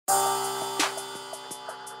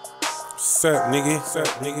Sup, nigga? Sup,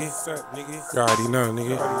 nigga? Sup, nigga? You already know,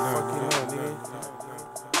 nigga.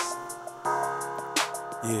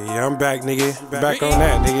 Yeah, I'm back, nigga. Back on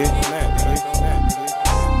that, nigga.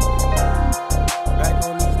 Back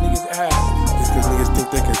on these niggas' ass. Just cause niggas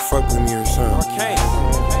think they can fuck with me or something. Okay.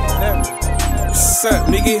 Sup,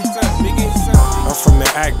 nigga? I'm from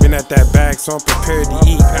the act, been at that bag, so I'm prepared to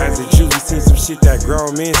eat. As a Jew, we seen some shit that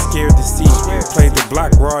grown men scared to see. Played the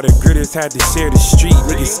block where all the gritters had to share the street.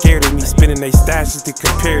 Niggas scared of me, spending they stashes to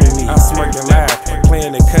compare to me. I smirk and laugh,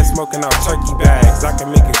 playing the cut, smoking out turkey bags. I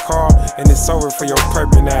can make a call, and it's over for your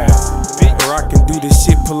perpin' ass. Or I can do this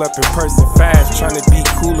shit, pull up in person fast. Tryna be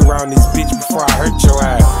cool around this bitch before I hurt your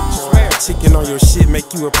ass. Chicken on your shit,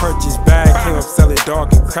 make you a purchase bag. Came up selling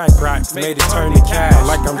dog and crack rocks, made it turn to cash.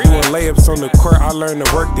 Like I'm doing layups on the court, I learned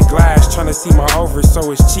to work the glass. Tryna see my over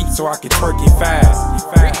so it's cheap so I can twerk it fast.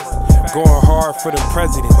 Going hard for the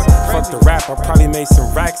presidents. Fuck the rap, I probably made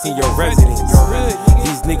some racks in your residence.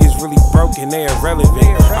 These niggas really broke and they irrelevant.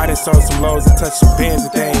 I done sold some lows and touched some bands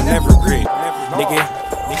that they ain't never grit. Nigga,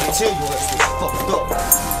 tell you that's what's fucked up.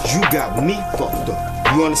 You got me fucked up.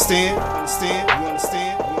 You understand?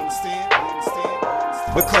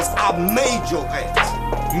 Because I made your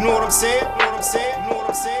ass. You know what I'm saying?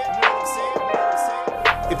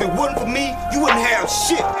 If it wasn't for me, you wouldn't have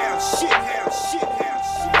shit.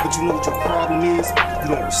 But you know what your problem is? You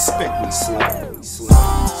don't respect me, Slim.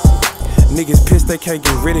 Niggas pissed they can't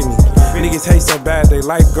get rid of me. Niggas hate so bad they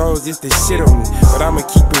life goes just to shit on me. But I'ma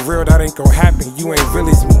keep it real, that ain't gon' happen, you ain't real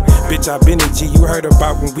as me. Bitch, I been a G, you heard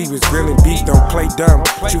about when we was grilling beef, don't play dumb.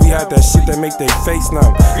 Chewy had that shit that make they face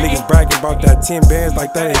numb. Niggas bragging about that 10 bands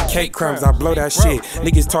like that ain't cake crumbs, I blow that shit.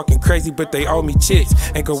 Niggas talking crazy but they owe me chicks.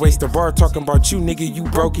 Ain't gon' waste a bar talking about you, nigga, you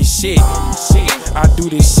broke as shit. I do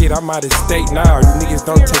this shit, I'm out of state now. You niggas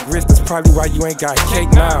don't take risks, that's probably why you ain't got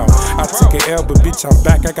cake now. I took an L, but bitch, I'm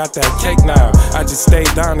back, I got that cake now. I just stay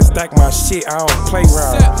down and stack my shit, I don't play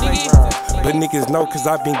around. But niggas know cause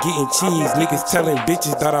I been getting cheese. Niggas telling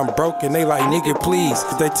bitches that I'm broke and they like, nigga please.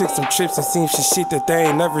 Cause they took some trips and seen some shit that they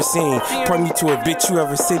ain't never seen. Point me to a bitch you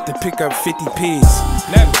ever sent to pick up 50 P's.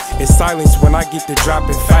 It's silence when I get to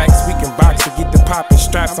dropping facts. We can box or get the popping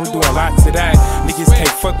straps, I'm doing lots of that. Niggas can't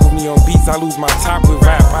fuck with me on beats, I lose my top with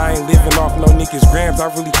rap. I ain't living off no niggas grams, I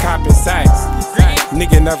really copping sacks.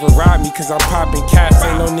 Nigga never robbed me cause I'm popping caps.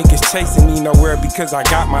 Ain't no niggas chasing me nowhere because I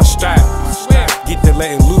got my strap. Get to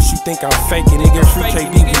letting loose, you think I'm faking. Nigga, free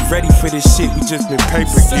KB, we ready for this shit, we just been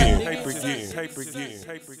paper again.